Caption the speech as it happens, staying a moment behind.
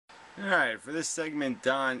Alright, for this segment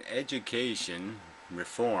on education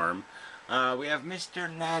reform, we have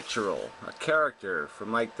Mr. Natural, a character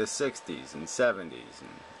from like the 60s and 70s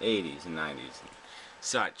and 80s and 90s and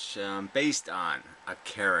such, based on a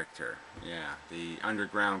character. Yeah, the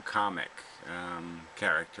underground comic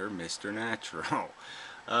character, Mr. Natural.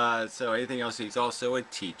 So anything else? He's also a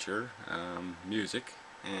teacher, music,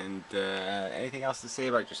 and anything else to say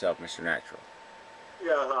about yourself, Mr. Natural?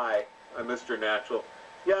 Yeah, hi. I'm Mr. Natural.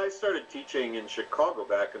 Yeah, I started teaching in Chicago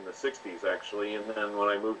back in the 60s, actually, and then when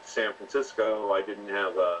I moved to San Francisco, I didn't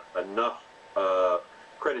have enough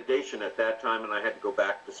accreditation at that time, and I had to go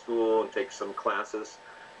back to school and take some classes,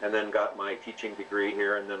 and then got my teaching degree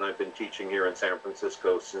here, and then I've been teaching here in San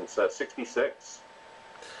Francisco since '66.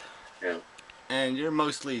 Yeah. And you're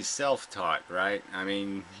mostly self-taught, right? I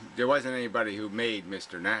mean, there wasn't anybody who made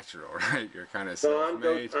Mr. Natural, right? You're kind of So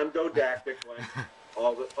self-made. I'm didactic, like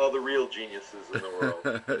all the real geniuses in the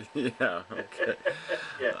world. Yeah, okay.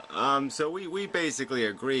 Yeah. So we basically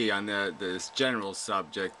agree on this general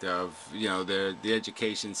subject of, you know, the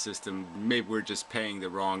education system. Maybe we're just paying the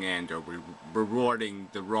wrong end, or we're rewarding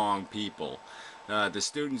the wrong people. The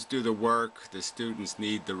students do the work. The students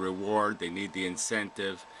need the reward. They need the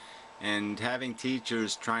incentive. And having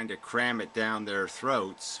teachers trying to cram it down their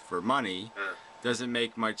throats for money doesn't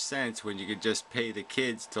make much sense when you could just pay the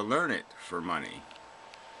kids to learn it for money.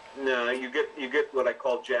 No, you get what I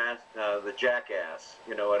call the jackass.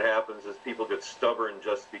 You know, what happens is people get stubborn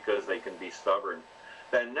just because they can be stubborn.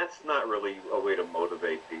 And that's not really a way to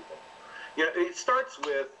motivate people. You know, it starts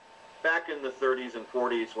with back in the 30s and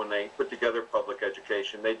 40s when they put together public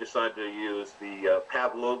education, they decided to use the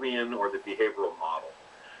Pavlovian or the behavioral model.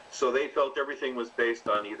 So they felt everything was based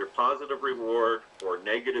on either positive reward or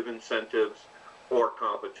negative incentives or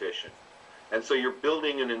competition. And so you're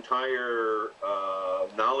building an entire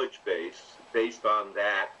knowledge base based on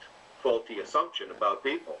that faulty assumption about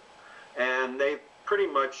people. And they've pretty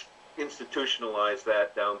much institutionalized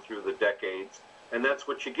that down through the decades, and that's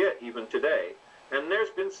what you get even today. And there's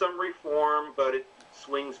been some reform, but it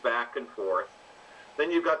swings back and forth. Then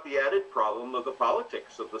you've got the added problem of the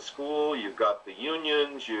politics of the school. You've got the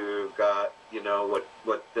unions. You've got, you know,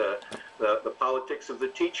 what the politics of the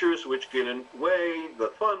teachers, which get in the way,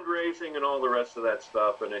 the fundraising, and all the rest of that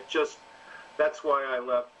stuff. And that's why I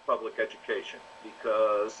left public education,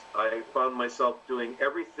 because I found myself doing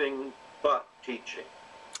everything but teaching.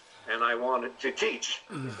 And I wanted to teach.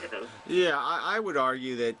 You know? Yeah, I would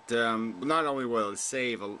argue that not only will it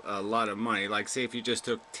save a lot of money, like say if you just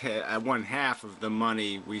took one half of the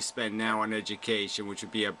money we spend now on education, which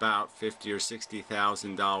would be about $50,000 or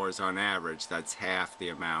 $60,000 on average, that's half the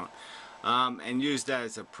amount, and use that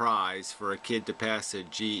as a prize for a kid to pass a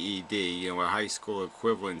GED, you know, a high school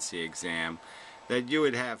equivalency exam, that you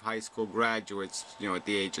would have high school graduates, you know, at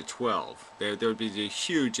the age of 12. There would be a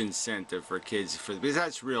huge incentive for kids, because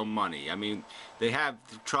that's real money. I mean, they have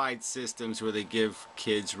tried systems where they give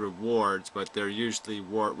kids rewards, but they're usually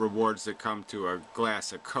rewards that come to a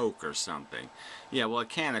glass of Coke or something. Yeah, well, a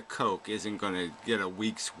can of Coke isn't going to get a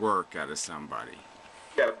week's work out of somebody.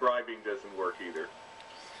 Yeah, bribing doesn't work either.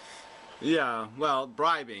 Yeah, well,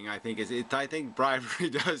 bribing, I think I think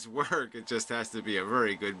bribery does work. It just has to be a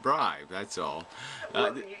very good bribe. That's all.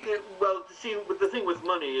 Well, see, the thing with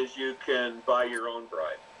money is you can buy your own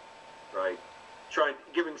bribe, right?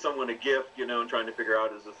 Giving someone a gift, you know, and trying to figure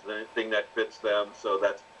out is this the thing that fits them. So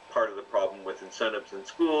that's part of the problem with incentives in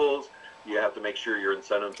schools. You have to make sure your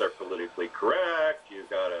incentives are politically correct.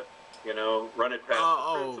 You've got to, you know, run it past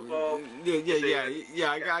the principal.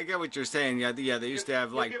 I get what you're saying. Yeah, they used to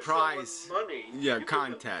have like prize money. Yeah, you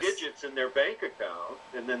contests. Give them digits in their bank account,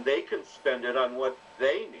 and then they can spend it on what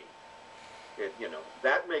they need. You know,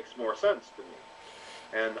 that makes more sense to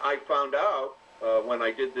me. And I found out when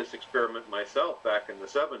I did this experiment myself back in the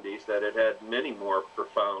 70s that it had many more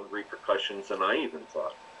profound repercussions than I even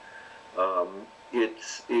thought.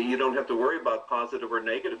 You don't have to worry about positive or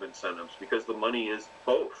negative incentives because the money is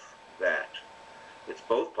both that. It's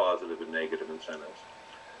both positive and negative incentives.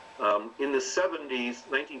 In the 70s,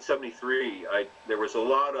 1973, there was a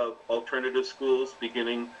lot of alternative schools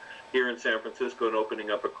beginning here in San Francisco and opening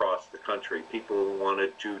up across the country. People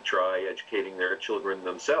wanted to try educating their children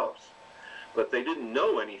themselves, but they didn't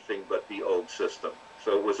know anything but the old system.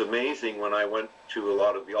 So it was amazing when I went to a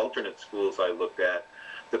lot of the alternate schools I looked at,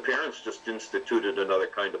 the parents just instituted another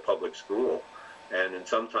kind of public school, and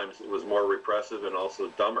sometimes it was more repressive and also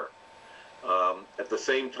dumber. At the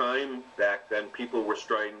same time, back then, people were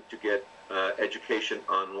starting to get education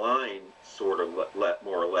online, sort of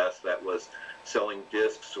more or less. That was selling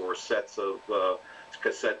discs or sets of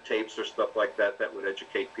cassette tapes or stuff like that that would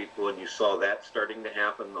educate people, and you saw that starting to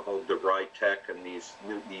happen. The whole DeVry Tech and these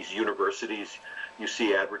universities you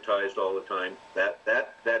see advertised all the time.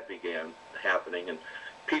 That began happening, and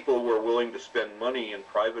people were willing to spend money in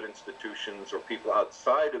private institutions or people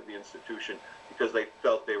outside of the institution because they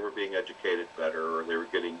felt they were being educated better or they were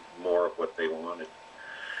getting more of what they wanted.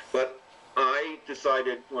 But I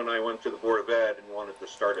decided when I went to the Board of Ed and wanted to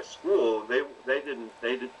start a school, they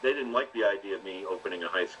didn't like the idea of me opening a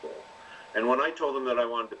high school. And when I told them that I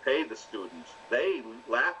wanted to pay the students, they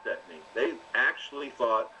laughed at me. They actually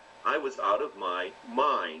thought I was out of my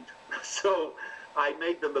mind. So I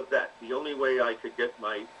made them a bet. The only way I could get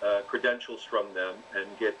my credentials from them and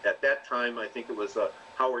get, at that time, I think it was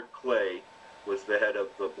Howard Clay was the head of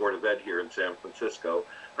the Board of Ed here in San Francisco.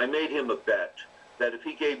 I made him a bet that if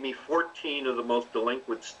he gave me 14 of the most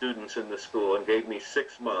delinquent students in the school and gave me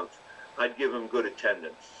 6 months, I'd give him good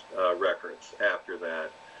attendance records after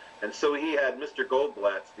that. And so he had Mr.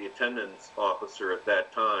 Goldblatt, the attendance officer at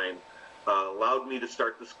that time, allowed me to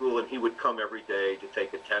start the school, and he would come every day to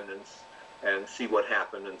take attendance and see what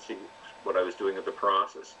happened and see what I was doing in the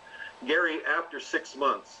process. Gary, after 6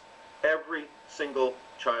 months, every single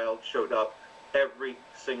child showed up every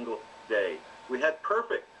single day. We had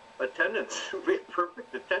perfect attendance. We had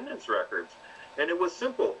perfect attendance records. And it was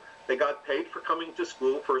simple. They got paid for coming to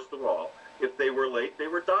school, first of all. If they were late, they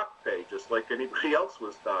were dock pay, just like anybody else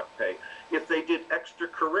was dock pay. If they did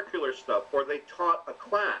extracurricular stuff or they taught a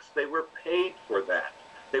class, they were paid for that.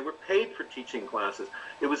 They were paid for teaching classes.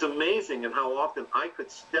 It was amazing in how often I could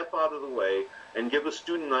step out of the way and give a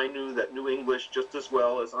student I knew that knew English just as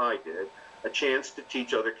well as I did a chance to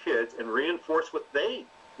teach other kids and reinforce what they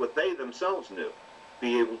themselves knew,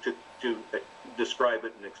 be able to describe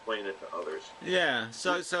it and explain it to others. Yeah,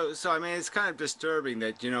 so I mean, it's kind of disturbing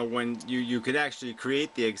that, you know, when you could actually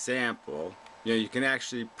create the example, you know, you can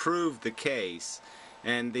actually prove the case,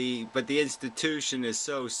 and but the institution is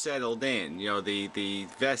so settled in, you know, the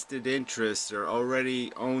vested interests are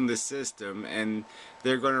already own the system, and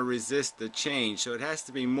they're going to resist the change. So it has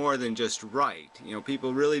to be more than just right. You know,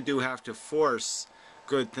 people really do have to force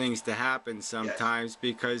good things to happen sometimes, yes,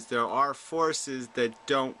 because there are forces that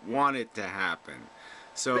don't want it to happen.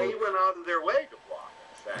 So they went out of their way to block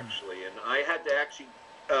us, actually, and I had to actually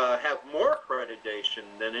have more accreditation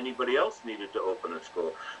than anybody else needed to open a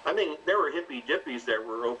school. I mean, there were hippie dippies that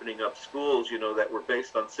were opening up schools, you know, that were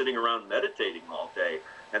based on sitting around meditating all day,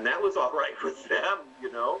 and that was all right with them,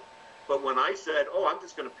 you know. But when I said, oh, I'm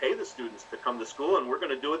just going to pay the students to come to school and we're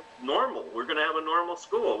going to do it normal, we're going to have a normal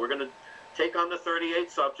school, we're going to take on the 38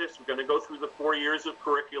 subjects, we're going to go through the 4 years of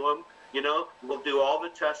curriculum, you know, we'll do all the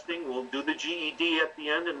testing, we'll do the GED at the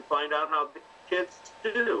end and find out how the kids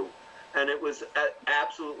do. And it was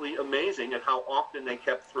absolutely amazing at how often they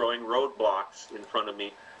kept throwing roadblocks in front of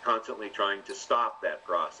me, constantly trying to stop that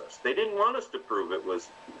process. They didn't want us to prove it was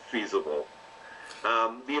feasible.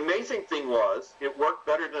 The amazing thing was, it worked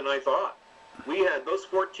better than I thought. We had those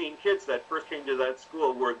 14 kids that first came to that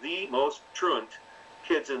school were the most truant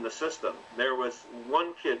kids in the system. There was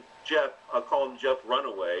one kid, Jeff, I'll call him Jeff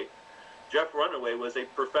Runaway. Jeff Runaway was a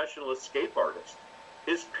professional escape artist.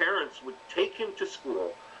 His parents would take him to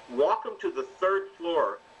school, walk him to the 3rd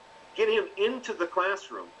floor, get him into the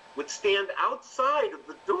classroom, would stand outside of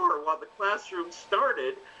the door while the classroom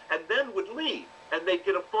started, and then would leave. And they'd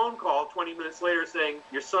get a phone call 20 minutes later saying,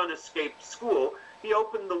 your son escaped school. He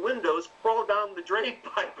opened the windows, crawled down the drain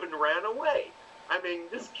pipe, and ran away. I mean,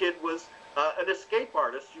 this kid was an escape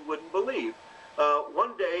artist you wouldn't believe.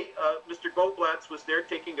 One day, Mr. Goldblatt was there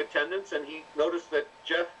taking attendance, and he noticed that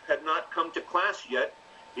Jeff had not come to class yet.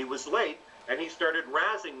 He was late, and he started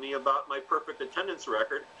razzing me about my perfect attendance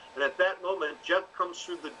record. And at that moment, Jeff comes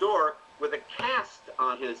through the door with a cast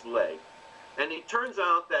on his leg. And it turns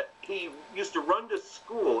out that he used to run to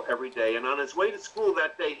school every day, and on his way to school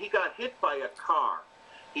that day, he got hit by a car.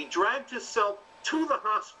 He dragged himself to the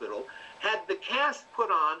hospital, had the cast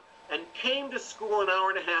put on, and came to school an hour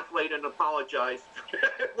and a half late and apologized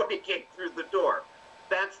when he came through the door.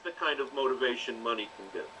 That's the kind of motivation money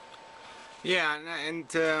can do. Yeah, and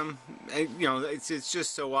you know, it's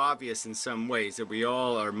just so obvious in some ways that we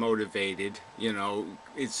all are motivated. You know,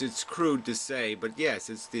 it's crude to say, but yes,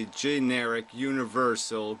 it's the generic,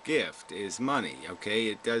 universal gift is money. Okay,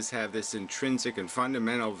 it does have this intrinsic and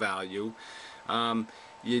fundamental value.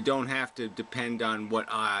 You don't have to depend on what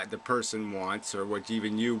the person wants or what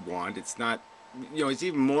even you want. It's not, you know, it's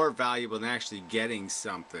even more valuable than actually getting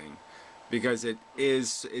something, because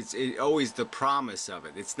it's always the promise of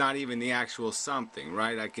it. It's not even the actual something,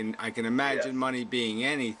 right? I can imagine, yes, money being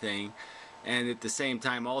anything, And at the same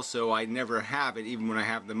time also, I never have it. Even when I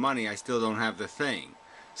have the money, I still don't have the thing.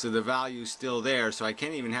 So the value's still there, so I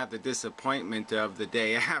can't even have the disappointment of the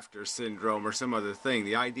day after syndrome or some other thing.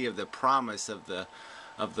 The idea of the promise of the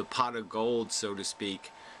pot of gold, so to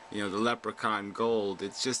speak, you know, the leprechaun gold,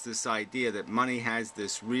 it's just this idea that money has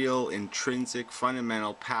this real intrinsic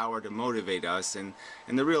fundamental power to motivate us. And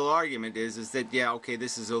the real argument is that, yeah, okay,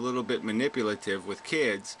 this is a little bit manipulative with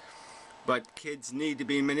kids, but kids need to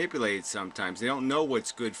be manipulated sometimes. They don't know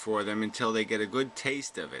what's good for them until they get a good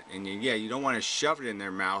taste of it. And you don't want to shove it in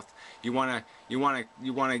their mouth. You want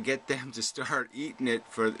to get them to start eating it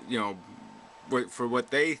for, you know, for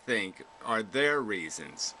what they think are their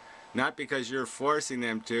reasons. Not because you're forcing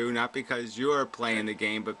them to, not because you're playing the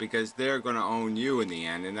game, but because they're going to own you in the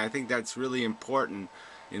end. And I think that's really important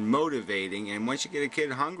in motivating. And once you get a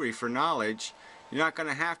kid hungry for knowledge, you're not going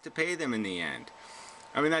to have to pay them in the end.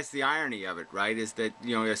 I mean, that's the irony of it, right? Is that,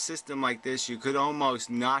 you know, a system like this, you could almost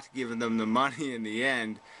not give them the money in the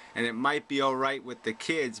end, and it might be all right with the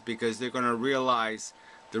kids because they're going to realize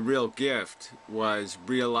the real gift was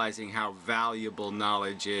realizing how valuable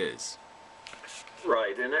knowledge is.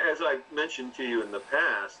 Right, and as I've mentioned to you in the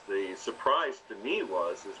past, the surprise to me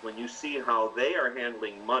is when you see how they are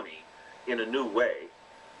handling money in a new way,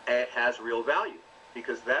 it has real value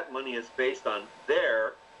because that money is based on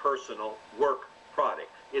their personal work product.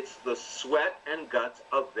 It's the sweat and guts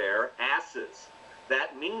of their asses.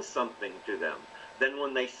 That means something to them. Then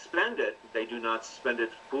when they spend it, they do not spend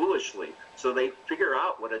it foolishly. So they figure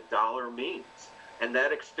out what a dollar means. And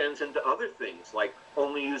that extends into other things, like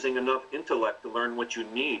only using enough intellect to learn what you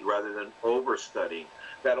need rather than overstudying.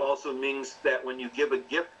 That also means that when you give a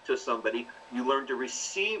gift to somebody, you learn to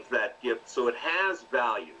receive that gift so it has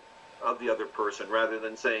value of the other person rather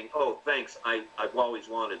than saying, oh, thanks, I've always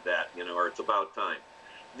wanted that, you know, or it's about time.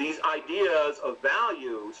 These ideas of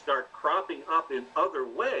value start cropping up in other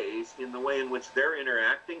ways in the way in which they're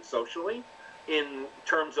interacting socially, in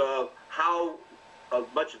terms of how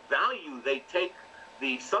much value they take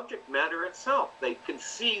the subject matter itself. They can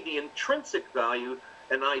see the intrinsic value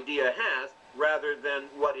an idea has rather than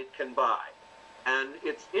what it can buy. And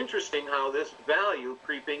it's interesting how this value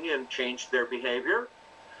creeping in changed their behavior,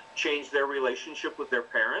 change their relationship with their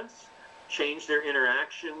parents, change their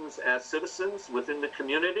interactions as citizens within the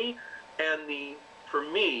community. And for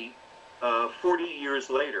me, 40 years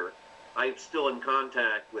later, I'm still in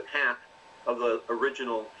contact with half of the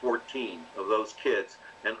original 14 of those kids.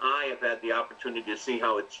 And I have had the opportunity to see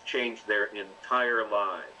how it's changed their entire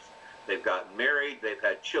lives. They've gotten married, they've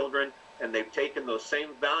had children, and they've taken those same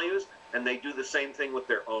values and they do the same thing with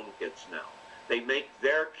their own kids now. They make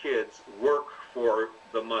their kids work for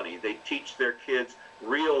the money. They teach their kids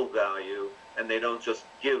real value, and they don't just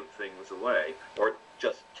give things away or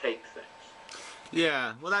just take things.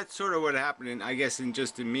 Yeah, well, that's sort of what happened, and I guess in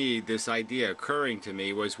me, this idea occurring to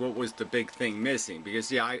me was what was the big thing missing?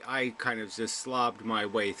 Because, yeah, I kind of just slobbed my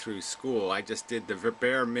way through school. I just did the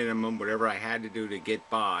bare minimum, whatever I had to do to get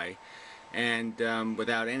by, and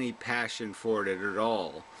without any passion for it at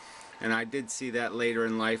all. And I did see that later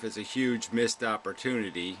in life as a huge missed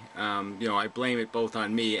opportunity. You know, I blame it both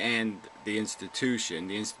on me and the institution.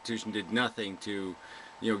 The institution did nothing to,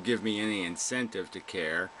 you know, give me any incentive to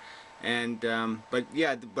care. And but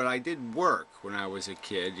I did work when I was a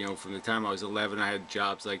kid. You know, from the time I was 11, I had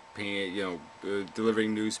jobs like painting, you know,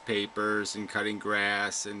 delivering newspapers and cutting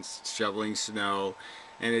grass and shoveling snow.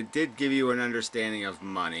 And it did give you an understanding of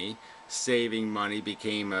money. Saving money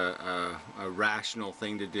became a rational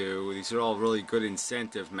thing to do. These are all really good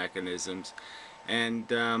incentive mechanisms. And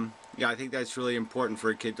yeah, I think that's really important for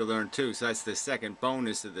a kid to learn too. So that's the second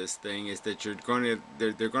bonus of this thing, is that they're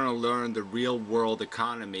going to learn the real world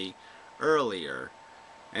economy earlier.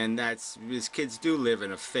 And that's because kids do live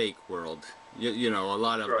in a fake world. You know, a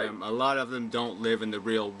lot of them don't live in the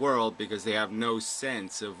real world because they have no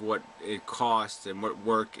sense of what it costs and what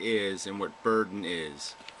work is and what burden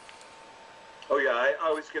is. Oh yeah, I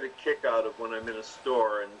always get a kick out of when I'm in a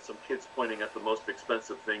store and some kids pointing at the most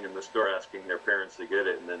expensive thing in the store asking their parents to get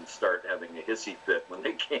it, and then start having a hissy fit when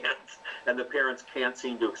they can't. And the parents can't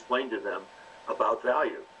seem to explain to them about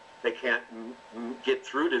value. They can't get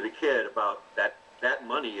through to the kid about that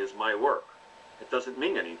money is my work. It doesn't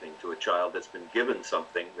mean anything to a child that's been given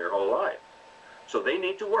something their whole life. So they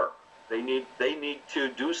need to work. They need to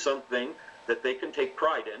do something that they can take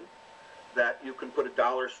pride in, that you can put a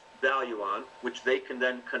dollar's value on, which they can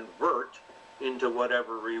then convert into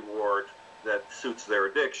whatever reward that suits their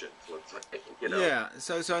addictions. Let's say, you know. Yeah,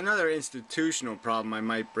 so another institutional problem I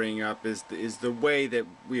might bring up is the way that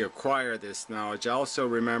we acquire this knowledge. I also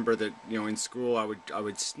remember that, you know, in school I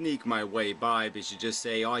would sneak my way by, because you just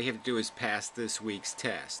say all you have to do is pass this week's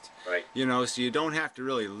test. Right. You know, so you don't have to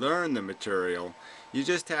really learn the material. You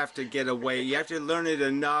just have to get away. You have to learn it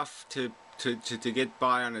enough to get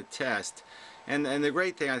by on a test. And the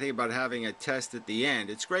great thing I think about having a test at the end,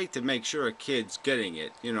 it's great to make sure a kid's getting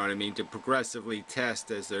it, you know what I mean, to progressively test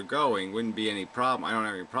as they're going. Wouldn't be any problem. I don't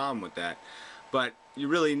have any problem with that. But you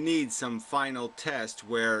really need some final test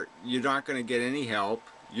where you're not going to get any help.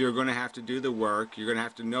 You're going to have to do the work. You're going to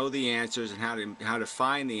have to know the answers and how to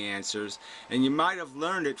find the answers. And you might have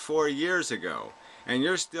learned it 4 years ago, and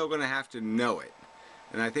you're still going to have to know it.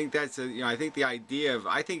 And I think that's I think the idea of,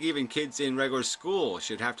 I think even kids in regular school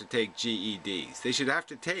should have to take GEDs. They should have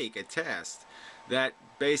to take a test that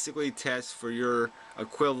basically tests for your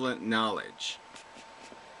equivalent knowledge.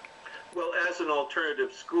 Well, as an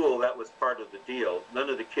alternative school, that was part of the deal. None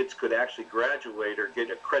of the kids could actually graduate or get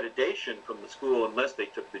accreditation from the school unless they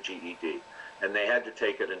took the GED, and they had to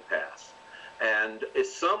take it and pass. And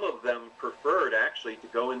some of them preferred actually to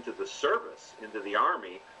go into the service, into the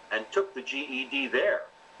Army, and took the GED there,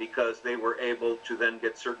 because they were able to then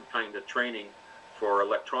get certain kind of training for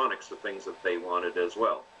electronics, the things that they wanted as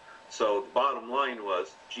well. So the bottom line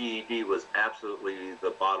was GED was absolutely the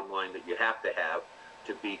bottom line that you have to have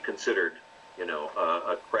to be considered, you know,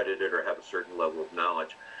 accredited or have a certain level of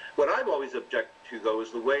knowledge. What I've always objected to, though,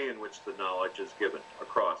 is the way in which the knowledge is given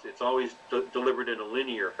across. It's always delivered in a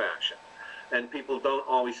linear fashion. And people don't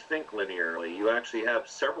always think linearly. You actually have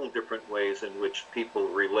several different ways in which people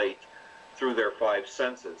relate through their five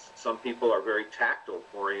senses. Some people are very tactile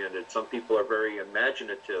oriented. Some people are very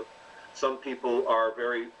imaginative. Some people are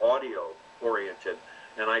very audio oriented.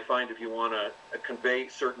 And I find if you want to convey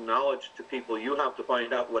certain knowledge to people, you have to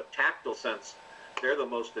find out what tactile sense they're the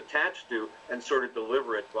most attached to and sort of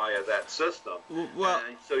deliver it via that system. Well,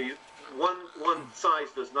 and so one size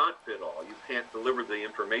does not fit all. You can't deliver the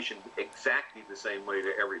information exactly the same way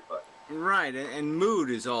to everybody. right, and mood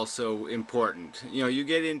is also important. You know, you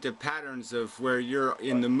get into patterns of where you're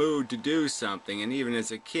in the mood to do something, and even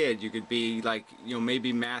as a kid, you could be like, you know,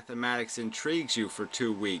 maybe mathematics intrigues you for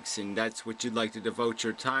 2 weeks, and that's what you'd like to devote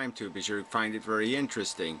your time to because you find it very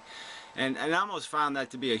interesting. And I almost found that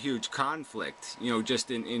to be a huge conflict, you know,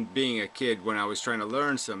 just in being a kid when I was trying to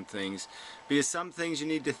learn some things. Because some things you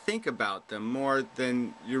need to think about them more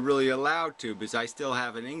than you're really allowed to, because I still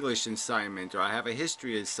have an English assignment, or I have a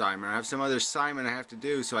history assignment, or I have some other assignment I have to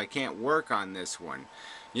do, so I can't work on this one.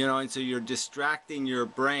 You know, and so you're distracting your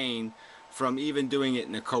brain from even doing it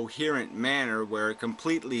in a coherent manner where it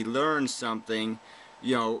completely learns something,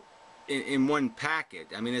 you know, in one packet.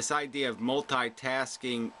 I mean, this idea of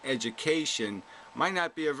multitasking education might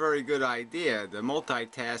not be a very good idea. The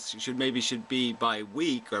multitask should be by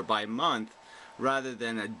week or by month, rather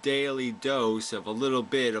than a daily dose of a little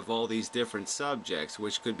bit of all these different subjects,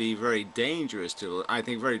 which could be very dangerous to, I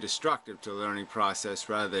think, very destructive to the learning process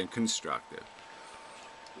rather than constructive.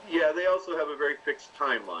 Yeah, they also have a very fixed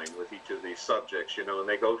timeline with each of these subjects, you know, and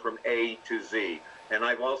they go from A to Z. And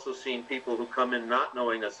I've also seen people who come in not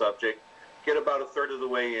knowing a subject, get about a third of the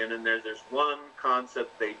way in, and there's one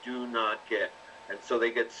concept they do not get. And so they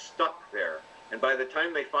get stuck there. And by the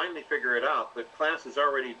time they finally figure it out, the class has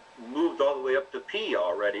already moved all the way up to P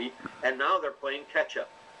already, and now they're playing catch-up.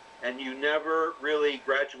 And you never really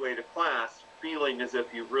graduate a class feeling as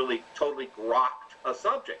if you've really totally grokked a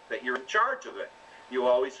subject, that you're in charge of it. You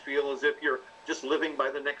always feel as if you're just living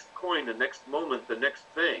by the next coin, the next moment, the next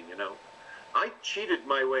thing, you know. I cheated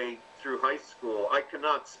my way through high school. I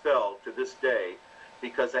cannot spell to this day,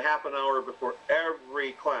 because a half an hour before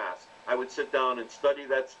every class, I would sit down and study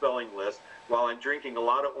that spelling list while I'm drinking a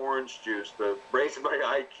lot of orange juice to raise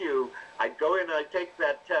my IQ. I'd go in and I'd take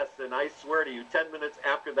that test, and I swear to you, 10 minutes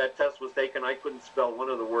after that test was taken, I couldn't spell one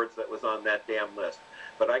of the words that was on that damn list.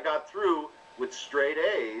 But I got through with straight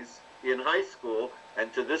A's in high school,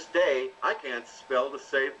 and to this day, I can't spell to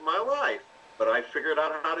save my life. But I figured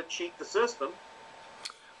out how to cheat the system.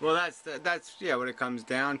 Well, that's yeah, what it comes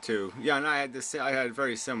down to. Yeah, and I had a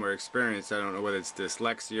very similar experience. I don't know whether it's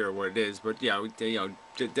dyslexia or what it is, but yeah, you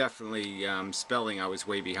know, definitely spelling. I was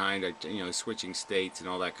way behind. You know, switching states and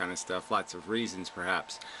all that kind of stuff. Lots of reasons,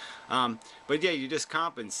 perhaps. But yeah, you just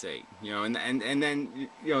compensate. You know, and then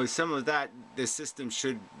you know, some of that the system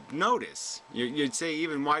should notice. You'd say,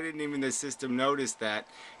 even why didn't even the system notice that?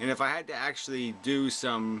 And if I had to actually do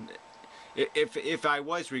some. If I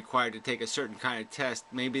was required to take a certain kind of test,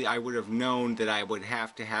 maybe I would have known that I would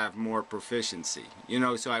have to have more proficiency. You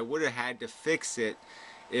know, so I would have had to fix it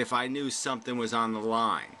if I knew something was on the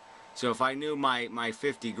line. So if I knew my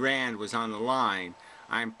 50 grand was on the line,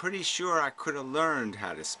 I'm pretty sure I could have learned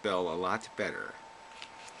how to spell a lot better.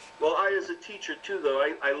 Well, as a teacher too, though,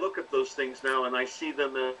 I look at those things now and I see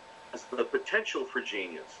them as the potential for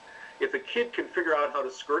genius. If a kid can figure out how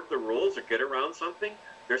to skirt the rules or get around something,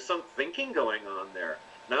 there's some thinking going on there.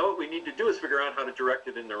 Now what we need to do is figure out how to direct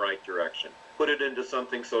it in the right direction. Put it into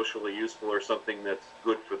something socially useful or something that's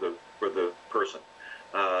good for the person,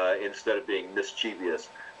 instead of being mischievous.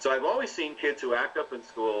 So I've always seen kids who act up in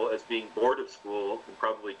school as being bored of school and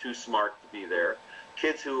probably too smart to be there.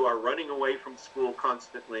 Kids who are running away from school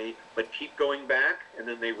constantly but keep going back, and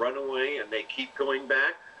then they run away and they keep going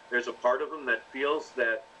back. There's a part of them that feels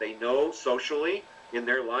that they know socially in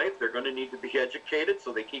their life they're going to need to be educated,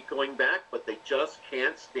 so they keep going back, but they just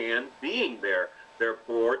can't stand being there. They're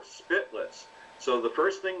bored spitless. So the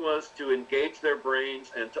first thing was to engage their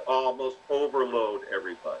brains and to almost overload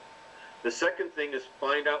everybody. The second thing is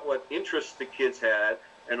find out what interests the kids had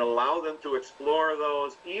and allow them to explore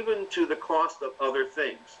those, even to the cost of other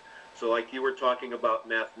things. So like you were talking about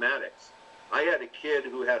mathematics. I had a kid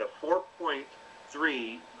who had a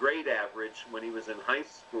 4.3 grade average when he was in high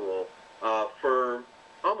school for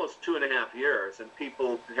almost 2.5 years, and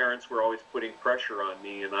parents were always putting pressure on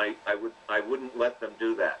me, and I wouldn't let them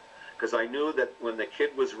do that, because I knew that when the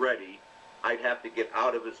kid was ready, I'd have to get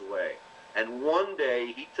out of his way. And one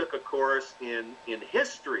day he took a course in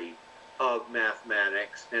history of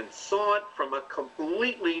mathematics and saw it from a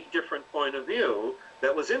completely different point of view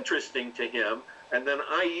that was interesting to him, and then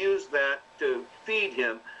I used that to feed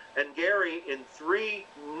him. And Gary, in 3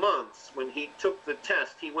 months, when he took the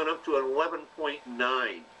test, he went up to an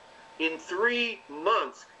 11.9. In 3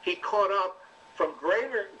 months, he caught up from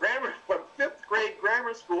from 5th grade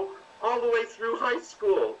grammar school all the way through high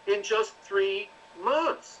school in just 3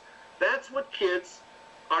 months. That's what kids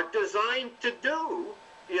are designed to do,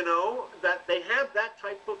 that they have that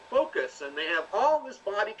type of focus, and they have all this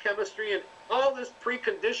body chemistry and all this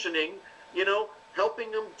preconditioning,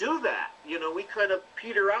 helping them do that. We kind of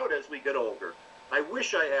peter out as we get older. I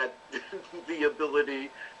wish I had the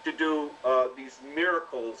ability to do these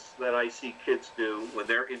miracles that I see kids do when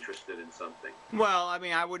they're interested in something. Well, I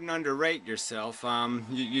mean, I wouldn't underrate yourself.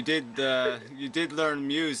 You did learn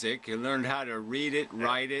music. You learned how to read it,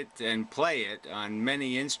 write it, and play it on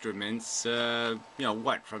many instruments. From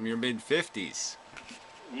your mid-50s.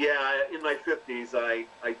 Yeah, in my 50s,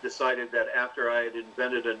 I decided that after I had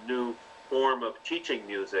invented a new form of teaching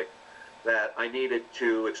music, that I needed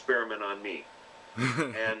to experiment on me.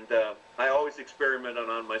 And I always experimented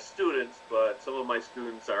on my students, but some of my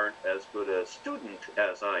students aren't as good a student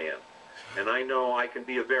as I am. And I know I can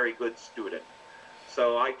be a very good student.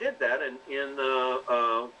 So I did that, and in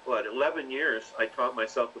 11 years, I taught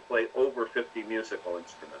myself to play over 50 musical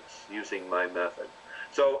instruments using my method.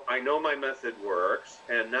 So I know my method works,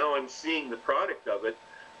 and now I'm seeing the product of it,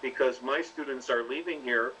 because my students are leaving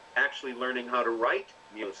here actually learning how to write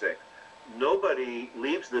music. Nobody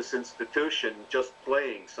leaves this institution just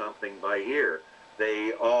playing something by ear.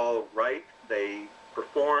 They all write, they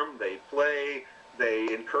perform, they play,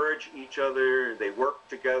 they encourage each other, they work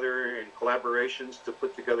together in collaborations to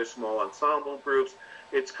put together small ensemble groups.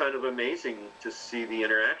 It's kind of amazing to see the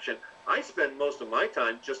interaction. I spend most of my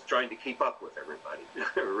time just trying to keep up with everybody,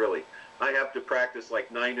 really. I have to practice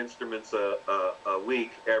like 9 instruments a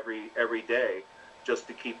week every day just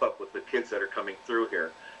to keep up with the kids that are coming through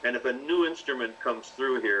here. And if a new instrument comes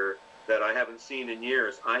through here that I haven't seen in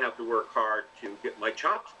years, I have to work hard to get my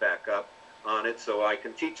chops back up on it so I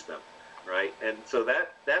can teach them, right? And so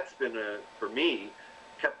that's been, for me,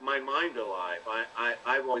 kept my mind alive.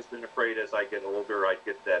 I've always been afraid as I get older I'd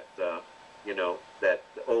get that, that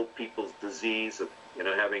old people's disease of,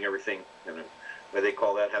 having everything, what they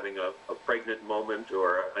call that, having a pregnant moment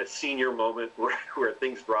or a senior moment where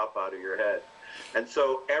things drop out of your head. And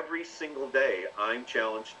so every single day I'm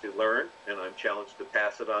challenged to learn, and I'm challenged to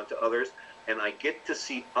pass it on to others, and I get to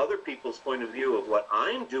see other people's point of view of what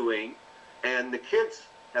I'm doing, and the kids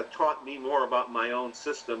have taught me more about my own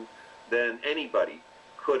system than anybody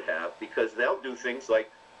could have, because they'll do things like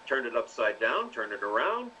turn it upside down, turn it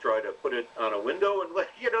around, try to put it on a window, and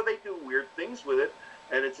they do weird things with it.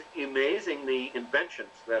 And it's amazing the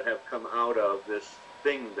inventions that have come out of this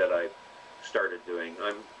thing that I've started doing.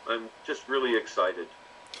 I'm just really excited.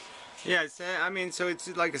 Yeah, so it's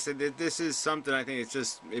like I said, this is something I think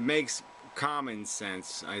it makes common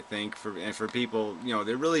sense, I think, for people,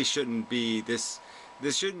 there really shouldn't be this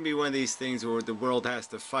this shouldn't be one of these things where the world has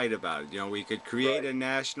to fight about it. You know, we could create a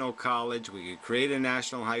national college, we could create a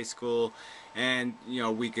national high school, and, you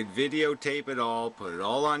know, we could videotape it all, put it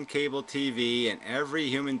all on cable TV, and every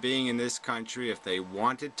human being in this country, if they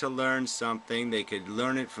wanted to learn something, they could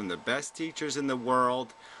learn it from the best teachers in the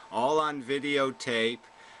world, all on videotape.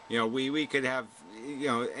 You know, we could have, you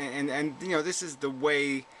know, and you know, this is the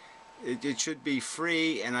way it should be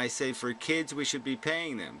free, and I say for kids we should be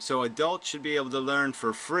paying them. So adults should be able to learn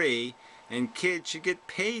for free, and kids should get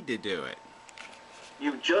paid to do it.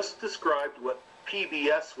 You just described what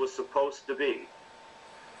PBS was supposed to be.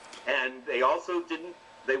 And they also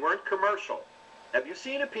they weren't commercial. Have you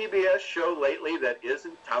seen a PBS show lately that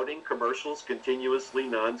isn't touting commercials continuously,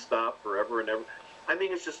 nonstop, forever and ever? I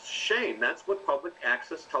mean, it's just a shame. That's what public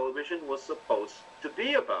access television was supposed to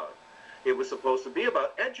be about. It was supposed to be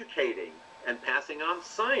about educating and passing on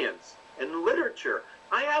science and literature.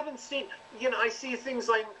 I haven't seen, you know, I see things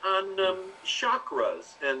like on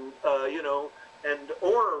chakras and, you know, and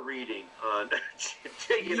aura reading on,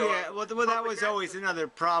 you know. Yeah, well, that was always another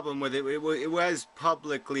problem with it. It was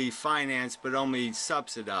publicly financed, but only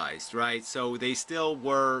subsidized, right? So they still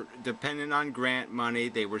were dependent on grant money.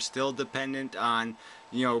 They were still dependent on,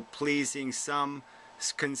 you know, pleasing some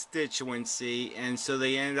constituency, and so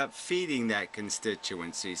they ended up feeding that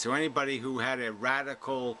constituency. So anybody who had a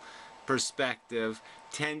radical perspective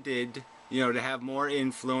tended, you know, to have more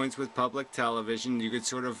influence with public television. You could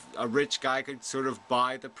sort of, a rich guy could sort of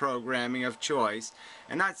buy the programming of choice.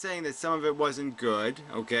 And not saying that some of it wasn't good,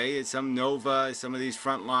 okay? Some Nova, some of these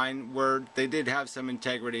Frontline they did have some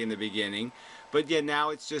integrity in the beginning. But yeah,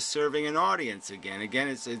 now it's just serving an audience again. Again,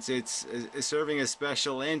 it's serving a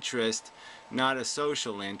special interest, not a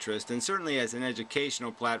social interest. And certainly as an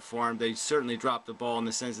educational platform, they certainly dropped the ball in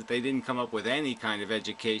the sense that they didn't come up with any kind of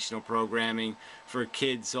educational programming for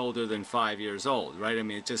kids older than 5 years old, right? I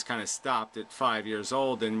mean, it just kind of stopped at 5 years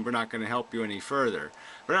old, and we're not going to help you any further.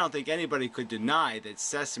 But I don't think anybody could deny that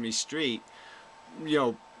Sesame Street, you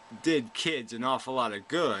know, did kids an awful lot of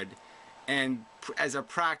good. And as a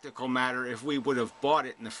practical matter, if we would have bought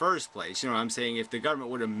it in the first place, you know what I'm saying, if the government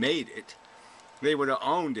would have made it, they would have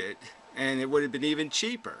owned it, and it would have been even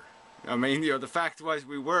cheaper. I mean, you know, the fact was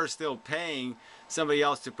we were still paying somebody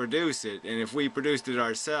else to produce it, and if we produced it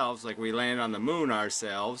ourselves, like we landed on the moon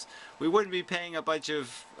ourselves, we wouldn't be paying a bunch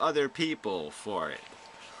of other people for it.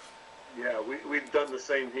 Yeah, we've done the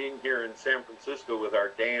same thing here in San Francisco with our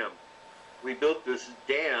dam. We built this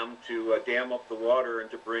dam to dam up the water and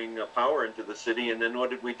to bring power into the city, and then what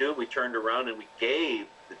did we do? We turned around and we gave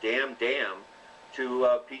the dam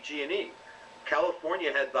to PG&E.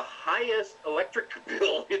 California had the highest electric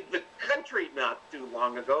bill in the country not too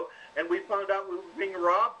long ago, and we found out we were being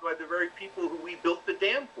robbed by the very people who we built the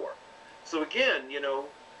dam for. So again, you know,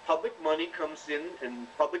 public money comes in, and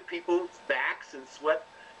public people's backs and sweat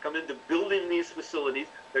come into building these facilities.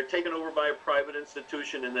 They're taken over by a private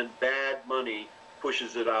institution, and then bad money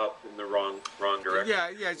pushes it out in the wrong direction.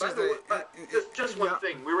 Yeah. Just one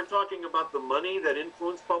thing. We were talking about the money that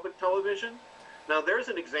influenced public television. Now, there's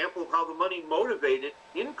an example of how the money motivated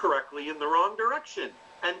incorrectly in the wrong direction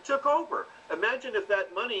and took over. Imagine if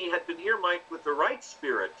that money had been earmarked with the right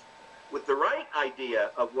spirit, with the right idea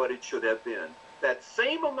of what it should have been. That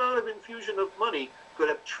same amount of infusion of money could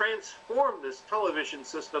have transformed this television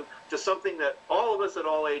system to something that all of us at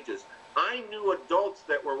all ages. I knew adults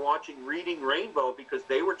that were watching Reading Rainbow because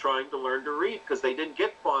they were trying to learn to read, because they didn't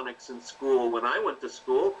get phonics in school. When I went to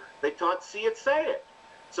school, they taught See It, Say It.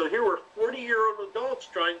 So here were 40-year-old adults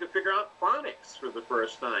trying to figure out phonics for the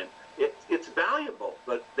first time. It's valuable,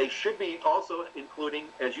 but they should be also including,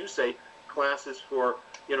 as you say, classes for,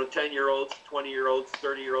 you know, 10-year-olds, 20-year-olds,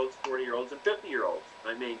 30-year-olds, 40-year-olds, and 50-year-olds.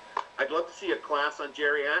 I mean, I'd love to see a class on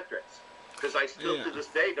geriatrics, because I still to this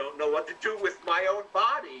day don't know what to do with my own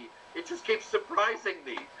body. It just keeps surprising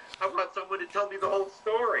me. How about someone to tell me the whole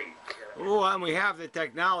story? Well, and we have the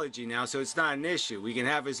technology now, so it's not an issue. We can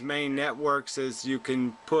have as many networks as you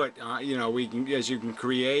can put, you know, as you can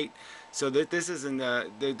create, so that this isn't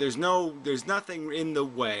there's nothing in the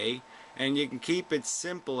way, and you can keep it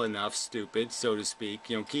simple enough, stupid, so to speak.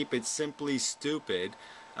 You know, keep it simply stupid,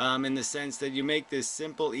 in the sense that you make this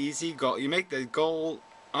simple, easy goal. You make the goal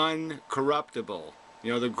uncorruptible.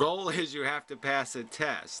 You know, the goal is you have to pass a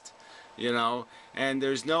test. You know, and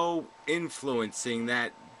there's no influencing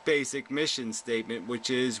that basic mission statement, which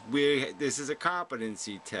is this is a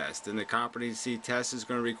competency test, and the competency test is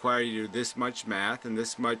going to require you to do this much math and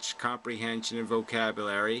this much comprehension and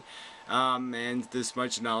vocabulary, and this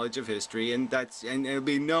much knowledge of history, and it'll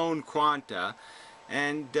be known quanta.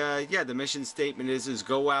 And yeah, the mission statement is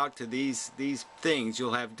go out to these things.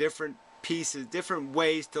 You'll have different pieces, different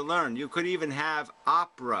ways to learn. You could even have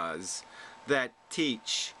operas that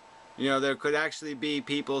teach. You know, there could actually be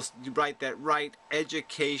people that write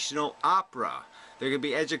educational opera. There could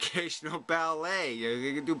be educational ballet.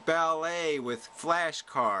 You could do ballet with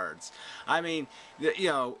flashcards. I mean, you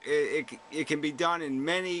know, it can be done in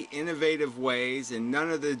many innovative ways, and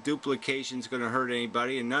none of the duplication is going to hurt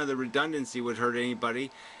anybody, and none of the redundancy would hurt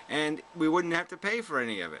anybody, and we wouldn't have to pay for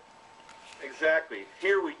any of it. Exactly.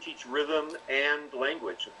 Here we teach rhythm and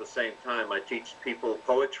language at the same time. I teach people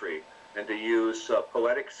poetry and to use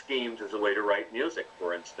poetic schemes as a way to write music,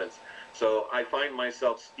 for instance. So I find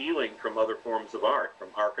myself stealing from other forms of art, from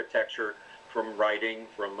architecture, from writing,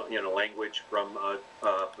 from language, from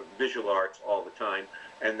visual arts all the time,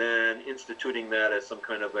 and then instituting that as some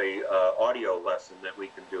kind of a audio lesson that we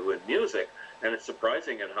can do in music. And it's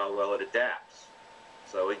surprising at how well it adapts.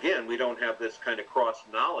 So again, we don't have this kind of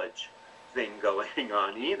cross-knowledge thing going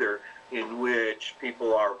on either, in which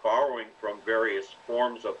people are borrowing from various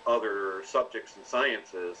forms of other subjects and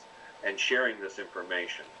sciences and sharing this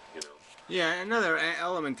information, you know. Yeah, another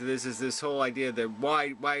element to this is this whole idea that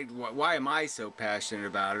why am I so passionate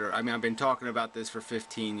about it? I mean, I've been talking about this for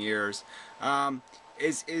 15 years.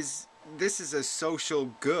 This is a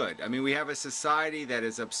social good. I mean, we have a society that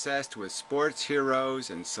is obsessed with sports heroes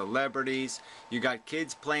and celebrities. You got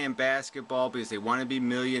kids playing basketball because they want to be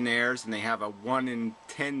millionaires, and they have a 1 in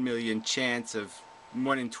 10 million chance of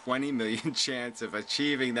 1 in 20 million chance of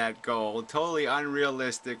achieving that goal. Totally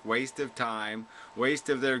unrealistic, waste of time, waste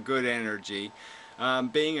of their good energy.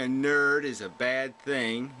 Being a nerd is a bad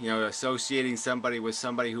thing, you know, associating somebody with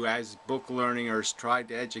somebody who has book learning or has tried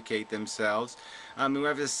to educate themselves. We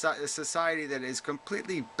have a society that is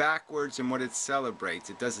completely backwards in what it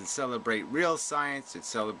celebrates. It doesn't celebrate real science, it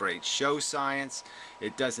celebrates show science.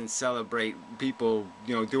 It doesn't celebrate people,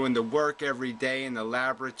 you know, doing the work every day in the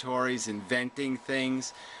laboratories, inventing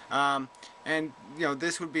things. And, you know,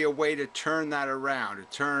 this would be a way to turn that around,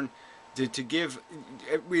 to give,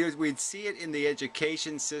 we'd see it in the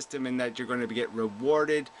education system, in that you're going to get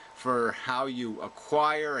rewarded for how you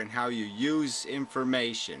acquire and how you use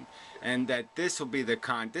information, and that this will be the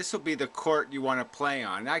court you want to play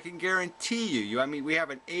on. And I can guarantee you, I mean, we have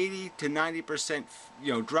an 80 to 90%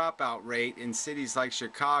 dropout rate in cities like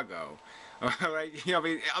Chicago. All right, you know, I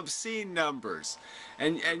mean, obscene numbers,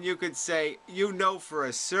 and you could say, you know, for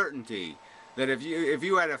a certainty that if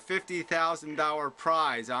you had a $50,000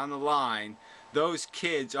 prize on the line, those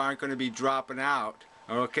kids aren't going to be dropping out.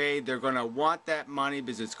 Okay, they're going to want that money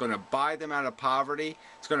because it's going to buy them out of poverty.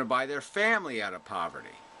 It's going to buy their family out of poverty.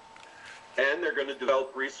 And they're going to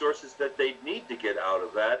develop resources that they need to get out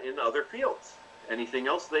of that in other fields. Anything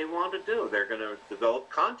else they want to do, they're going to develop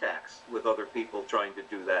contacts with other people trying to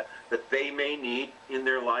do that they may need in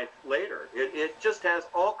their life later. It just has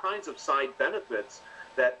all kinds of side benefits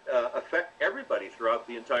that affect everybody throughout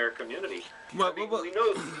the entire community. Well, we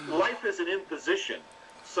know life is an imposition,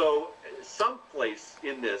 so someplace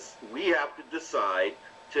in this we have to decide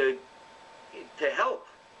to help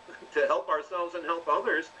ourselves and help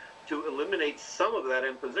others to eliminate some of that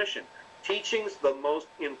imposition. Teaching's the most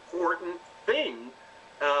important thing.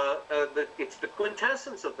 It's the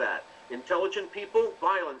quintessence of that. Intelligent people,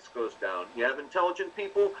 violence goes down. You have intelligent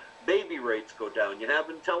people, baby rates go down. You have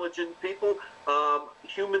intelligent people,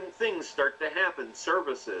 human things start to happen,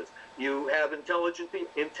 services. You have intelligent people.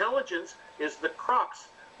 Intelligence is the crux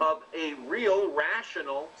of a real,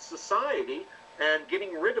 rational society, and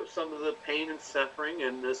getting rid of some of the pain and suffering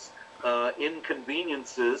and this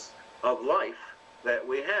inconveniences of life that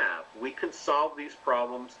we have. We can solve these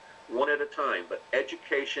problems one at a time, but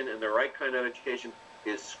education, and the right kind of education,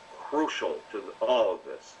 is crucial to all of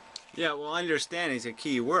this. Yeah, well, understanding is a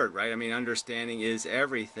key word, right? I mean, understanding is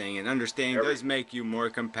everything, and understanding does make you more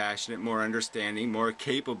compassionate, more understanding, more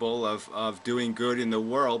capable of doing good in the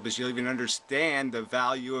world, because you'll even understand the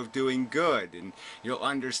value of doing good, and you'll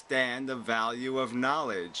understand the value of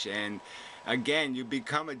knowledge, and again, you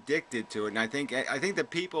become addicted to it. And I think the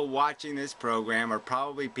people watching this program are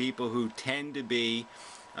probably people who tend to be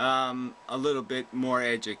a little bit more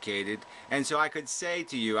educated, and so I could say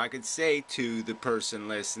to the person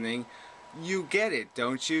listening, you get it,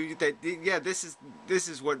 don't you? That, yeah, this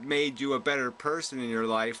is what made you a better person in your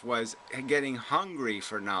life, was getting hungry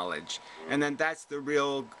for knowledge. And then that's the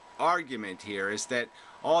real argument here, is that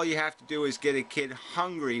all you have to do is get a kid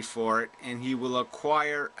hungry for it, and he will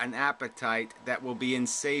acquire an appetite that will be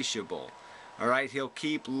insatiable. All right, he'll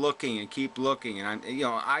keep looking and keep looking, and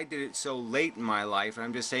I did it so late in my life, and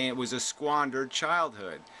I'm just saying it was a squandered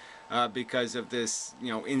childhood. because of this,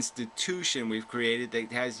 institution we've created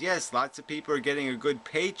that has, yes, lots of people are getting a good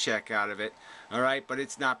paycheck out of it, all right, but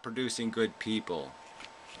it's not producing good people.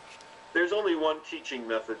 There's only one teaching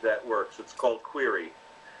method that works. It's called query.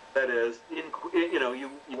 That is, you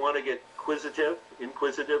want to get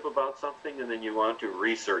inquisitive about something, and then you want to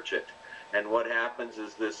research it. And what happens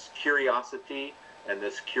is this curiosity and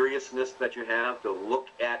this curiousness that you have to look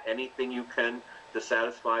at anything you can to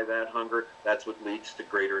satisfy that hunger, that's what leads to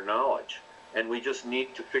greater knowledge. And we just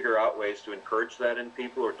need to figure out ways to encourage that in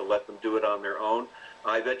people or to let them do it on their own.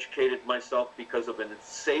 I've educated myself because of an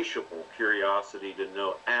insatiable curiosity to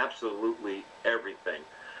know absolutely everything.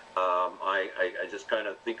 I just kind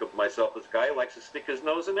of think of myself as a guy who likes to stick his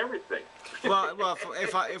nose in everything. Well,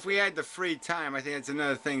 if we had the free time, I think that's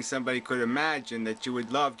another thing somebody could imagine, that you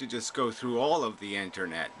would love to just go through all of the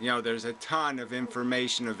internet. There's a ton of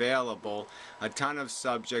information available, a ton of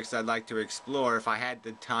subjects I'd like to explore if I had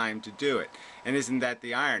the time to do it. And isn't that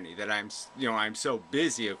the irony, that I'm so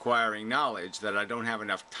busy acquiring knowledge that I don't have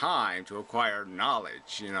enough time to acquire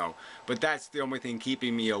knowledge, But that's the only thing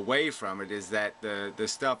keeping me away from it, is that the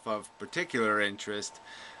stuff of particular interest,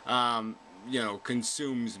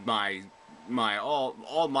 consumes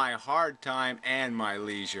all my hard time and my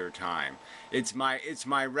leisure time. It's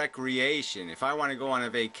my recreation. If I want to go on a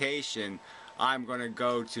vacation, I'm going to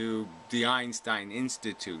go to the Einstein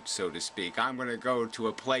Institute, so to speak. I'm going to go to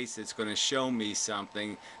a place that's going to show me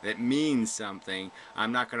something that means something.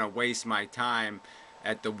 I'm not going to waste my time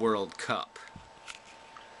at the World Cup.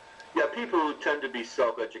 Yeah, people who tend to be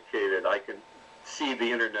self-educated, I can see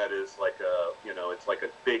the internet is like it's like a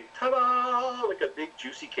big ta-da, like a big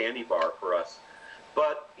juicy candy bar for us.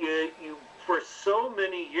 But for so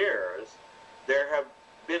many years, there have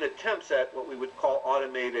been attempts at what we would call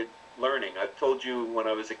automated learning. I've told you, when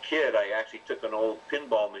I was a kid, I actually took an old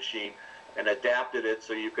pinball machine and adapted it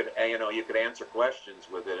so you could answer questions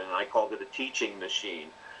with it, and I called it a teaching machine.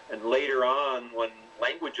 And later on, when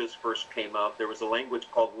languages first came out, there was a language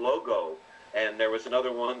called Logo, and there was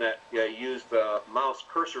another one that used mouse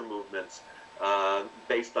cursor movements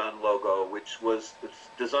based on Logo, which was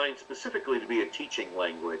designed specifically to be a teaching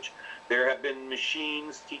language. There have been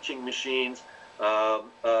teaching machines.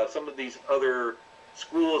 Some of these other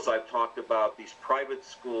schools I've talked about, these private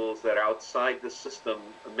schools that are outside the system,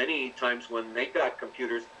 many times when they got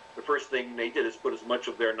computers, the first thing they did is put as much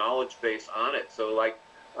of their knowledge base on it. So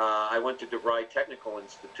I went to DeVry Technical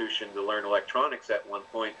Institution to learn electronics at one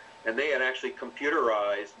point, and they had actually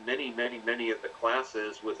computerized many of the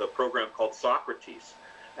classes with a program called Socrates.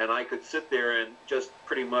 And I could sit there and just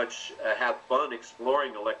pretty much have fun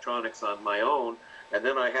exploring electronics on my own. And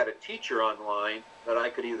then I had a teacher online that I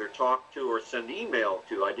could either talk to or send email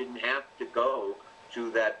to. I didn't have to go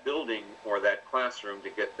to that building or that classroom to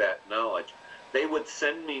get that knowledge. They would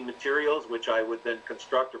send me materials which I would then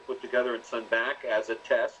construct or put together and send back as a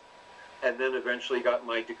test, and then eventually got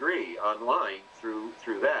my degree online through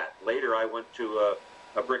that. Later I went to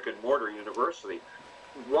a brick and mortar university.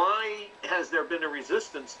 Why has there been a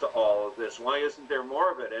resistance to all of this? Why isn't there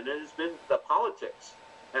more of it? And it has been the politics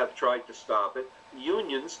have tried to stop it.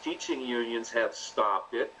 Unions, teaching unions, have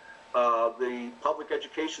stopped it. The public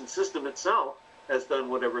education system itself has done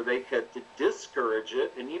whatever they can to discourage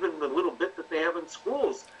it, and even the little bit that they have in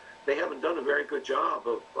schools, they haven't done a very good job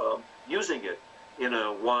of using it in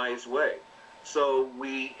a wise way. So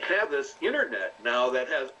we have this internet now that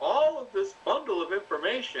has all of this bundle of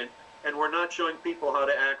information, and we're not showing people how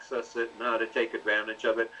to access it and how to take advantage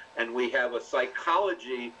of it. And we have a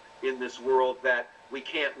psychology in this world that we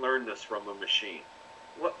can't learn this from a machine.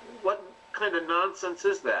 What kind of nonsense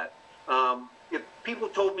is that? If people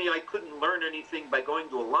told me I couldn't learn anything by going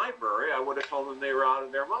to a library, I would have told them they were out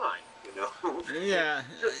of their mind, Yeah.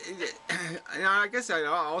 I guess I'd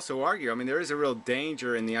also argue, there is a real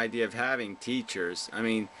danger in the idea of having teachers.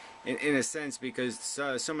 In a sense, because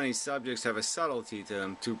so many subjects have a subtlety to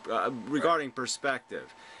them regarding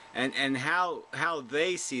perspective. And how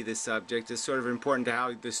they see the subject is sort of important to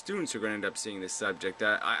how the students are going to end up seeing the subject.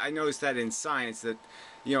 I noticed that in science that,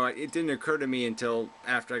 it didn't occur to me until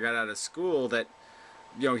after I got out of school that,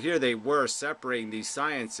 here they were separating these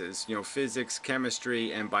sciences, physics,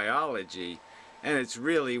 chemistry, and biology, and it's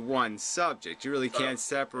really one subject. You really can't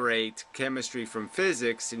separate chemistry from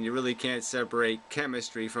physics, and you really can't separate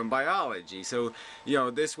chemistry from biology. So,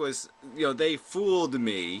 this was, they fooled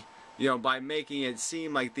me, by making it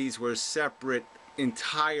seem like these were separate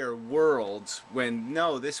entire worlds, when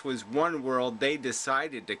no, this was one world they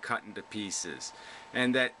decided to cut into pieces.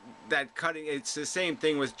 And that cutting, it's the same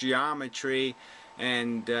thing with geometry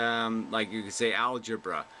and like you could say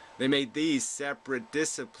algebra. they made these separate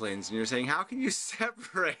disciplines, and you're saying, how can you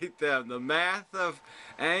separate them? The math of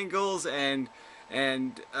angles and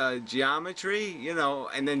geometry, you know,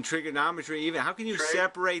 and then trigonometry even. How can you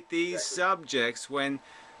separate these subjects when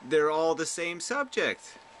they're all the same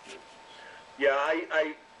subject? Yeah,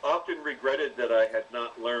 I often regretted that I had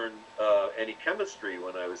not learned any chemistry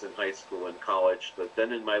when I was in high school and college. But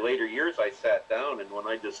then in my later years, I sat down, and when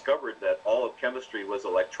I discovered that all of chemistry was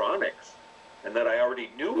electronics, and that I already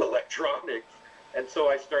knew electronics, and so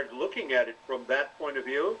I started looking at it from that point of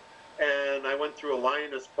view. And I went through a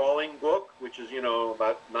Linus Pauling book, which is, you know,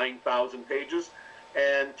 about 9,000 pages,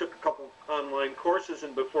 and took a couple online courses,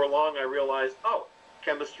 and before long I realized, oh,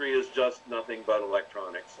 chemistry is just nothing but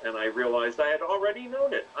electronics. And I realized I had already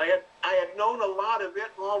known it. I had known a lot of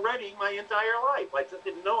it already my entire life. I just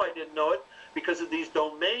didn't know I didn't know it because of these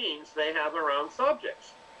domains they have around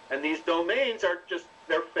subjects. And these domains are just,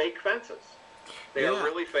 they're fake fences. They are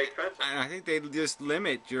really fake fences. And I think they just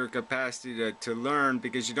limit your capacity to learn,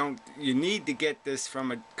 because you need to get this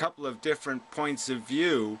from a couple of different points of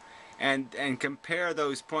view, and compare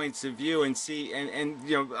those points of view and see, and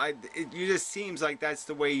you know, it just seems like that's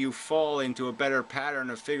the way you fall into a better pattern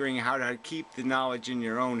of figuring out how to keep the knowledge in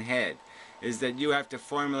your own head, is that you have to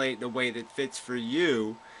formulate the way that fits for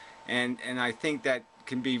you, and I think that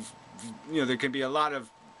can be, you know, there can be a lot of,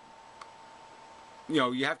 you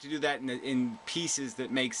know, you have to do that in pieces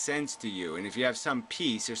that make sense to you. And if you have some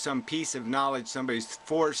piece or some piece of knowledge somebody's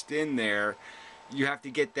forced in there, you have to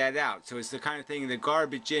get that out. So it's the kind of thing, the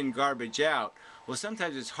garbage in, garbage out. Well,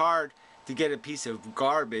 sometimes it's hard to get a piece of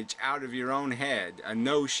garbage out of your own head, a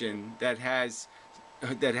notion that has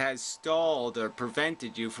stalled or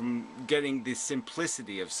prevented you from getting the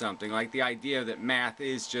simplicity of something, like the idea that math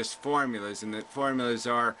is just formulas, and that formulas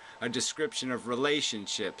are a description of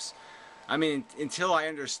relationships. I mean, until I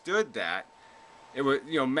understood that, it was,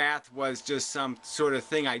 you know, math was just some sort of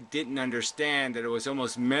thing I didn't understand, that it was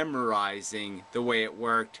almost memorizing the way it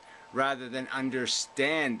worked rather than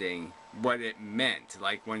understanding what it meant.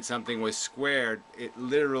 Like when something was squared, it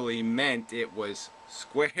literally meant it was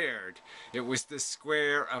squared. It was the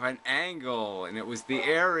square of an angle, and it was the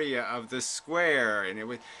area of the square, and it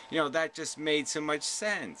was, you know, that just made so much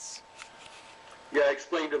sense. Yeah, I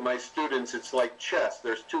explained to my students, it's like chess.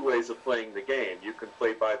 There's two ways of playing the game. You can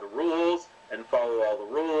play by the rules and follow all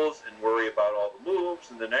the rules and worry about all the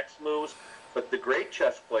moves and the next moves, but the great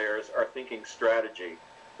chess players are thinking strategy.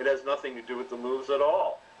 It has nothing to do with the moves at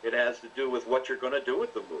all. It has to do with what you're going to do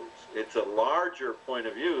with the moves. It's a larger point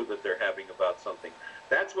of view that they're having about something.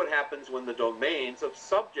 That's what happens when the domains of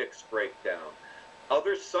subjects break down.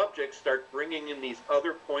 Other subjects start bringing in these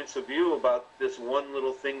other points of view about this one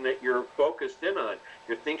little thing that you're focused in on.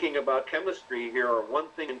 You're thinking about chemistry here, or one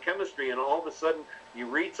thing in chemistry, and all of a sudden you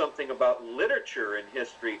read something about literature and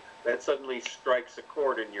history that suddenly strikes a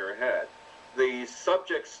chord in your head. The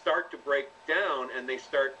subjects start to break down, and they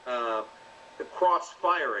start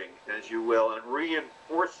cross-firing, as you will, and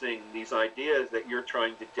reinforcing these ideas that you're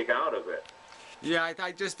trying to dig out of it. Yeah,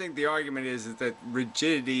 I just think the argument is that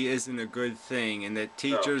rigidity isn't a good thing, and that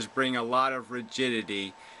teachers bring a lot of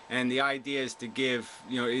rigidity, and the idea is to give,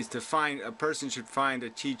 you know, is to find, a person should find a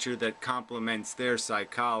teacher that complements their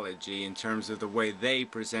psychology in terms of the way they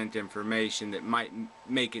present information that might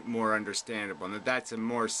make it more understandable, and that's a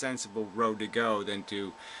more sensible road to go than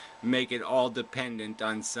to make it all dependent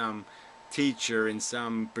on some teacher in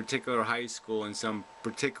some particular high school in some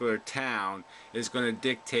particular town is going to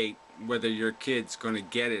dictate whether your kid's going to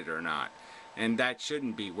get it or not. And that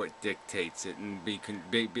shouldn't be what dictates it, and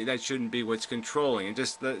that shouldn't be what's controlling. And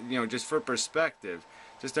just you know, just for perspective,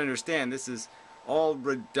 just understand this is all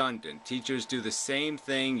redundant. Teachers do the same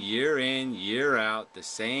thing year in, year out, the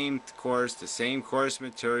same course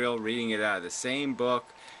material, reading it out of the same book,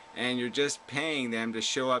 and you're just paying them to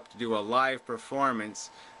show up to do a live performance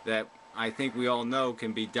that I think we all know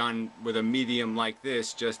can be done with a medium like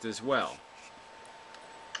this just as well.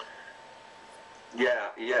 Yeah,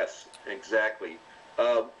 yes, exactly.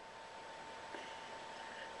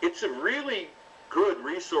 It's a really good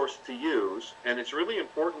resource to use, and it's really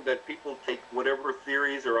important that people take whatever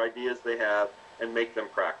theories or ideas they have and make them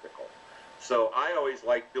practical. So I always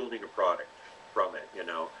like building a product from it, you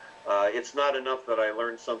know. It's not enough that I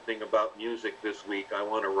learned something about music this week. I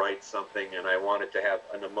want to write something, and I want it to have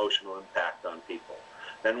an emotional impact on people.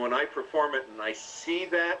 Then when I perform it and I see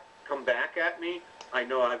that come back at me, I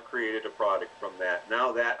know I've created a product from that.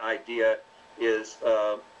 Now that idea is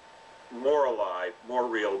more alive, more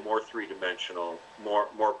real, more three-dimensional,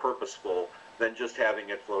 more purposeful than just having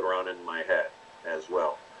it float around in my head as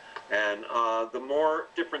well. And the more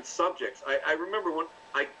different subjects, I remember when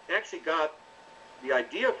I actually got the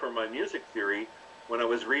idea for my music theory when I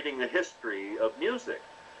was reading the history of music.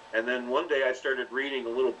 And then one day I started reading a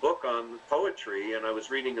little book on poetry, and I was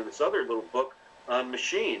reading this other little book on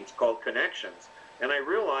machines called Connections. And I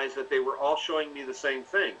realized that they were all showing me the same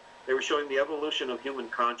thing. They were showing the evolution of human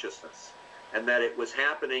consciousness, and that it was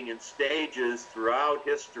happening in stages throughout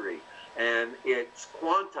history. And it's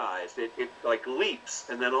quantized, it like leaps,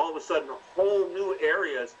 and then all of a sudden whole new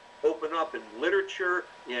areas open up in literature,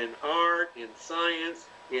 in art, in science,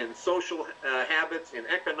 in social habits, in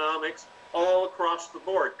economics, all across the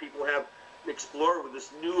board. People have explored with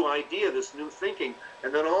this new idea, this new thinking,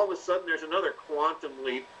 and then all of a sudden there's another quantum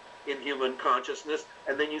leap in human consciousness,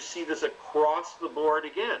 and then you see this across the board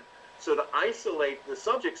again. So to isolate the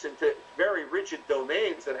subjects into very rigid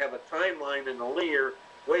domains that have a timeline and a linear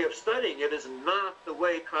way of studying it is not the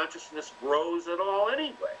way consciousness grows at all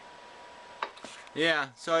anyway. Yeah,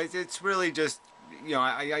 so it's really just, you know,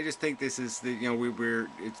 I just think this is the, you know,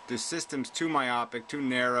 the system's too myopic, too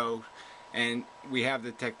narrow, and we have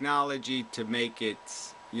the technology to make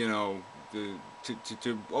it, you know,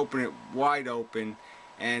 to open it wide open,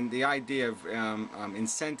 and the idea of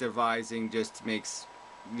incentivizing just makes,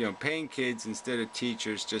 you know, paying kids instead of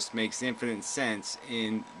teachers just makes infinite sense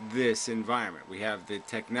in this environment. We have the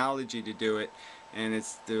technology to do it, and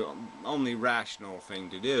it's the only rational thing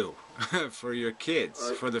to do for your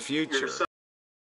kids, for the future.